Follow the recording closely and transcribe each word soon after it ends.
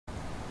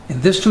In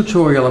this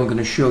tutorial, I'm going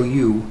to show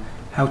you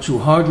how to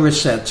hard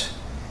reset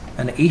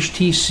an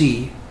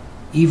HTC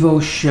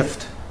EVO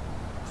Shift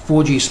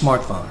 4G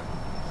smartphone.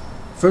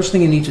 First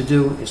thing you need to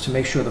do is to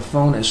make sure the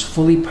phone is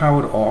fully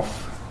powered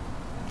off.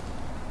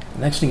 The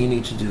next thing you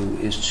need to do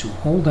is to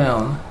hold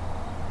down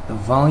the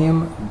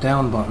volume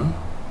down button,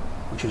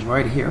 which is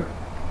right here.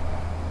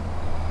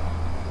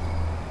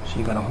 So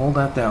you're going to hold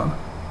that down.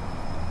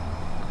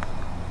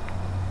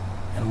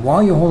 And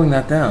while you're holding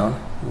that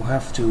down, you'll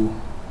have to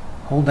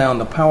hold down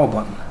the power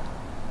button,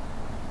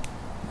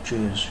 which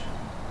is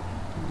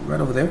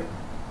right over there.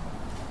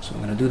 So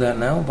I'm going to do that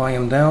now.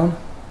 Volume down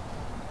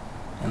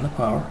and the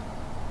power.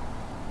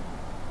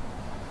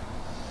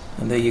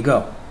 And there you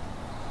go.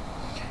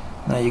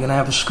 Now you're going to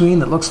have a screen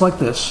that looks like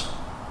this.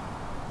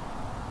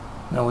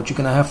 Now what you're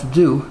going to have to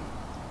do,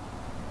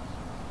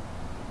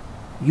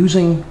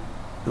 using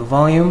the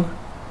volume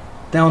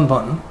down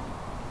button,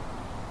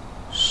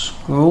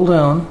 scroll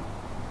down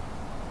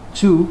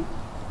to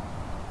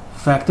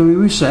factory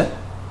reset,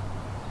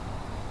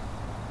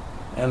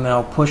 and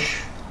now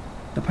push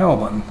the power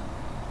button.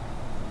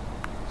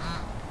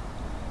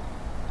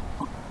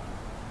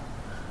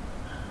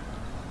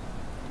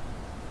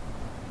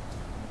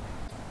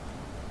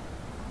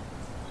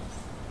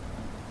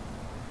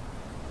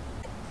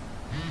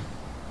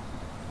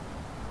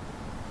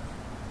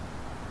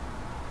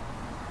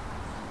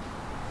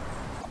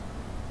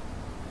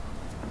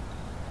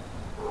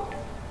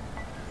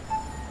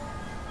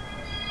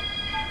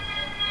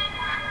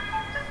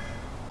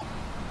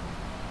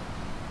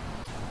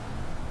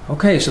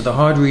 Okay, so the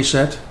hard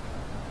reset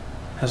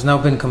has now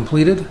been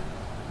completed.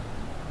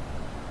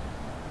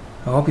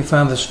 I hope you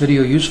found this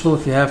video useful.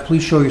 If you have,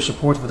 please show your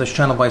support for this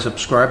channel by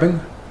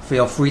subscribing.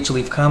 Feel free to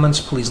leave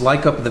comments. Please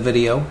like up the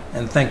video,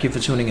 and thank you for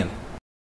tuning in.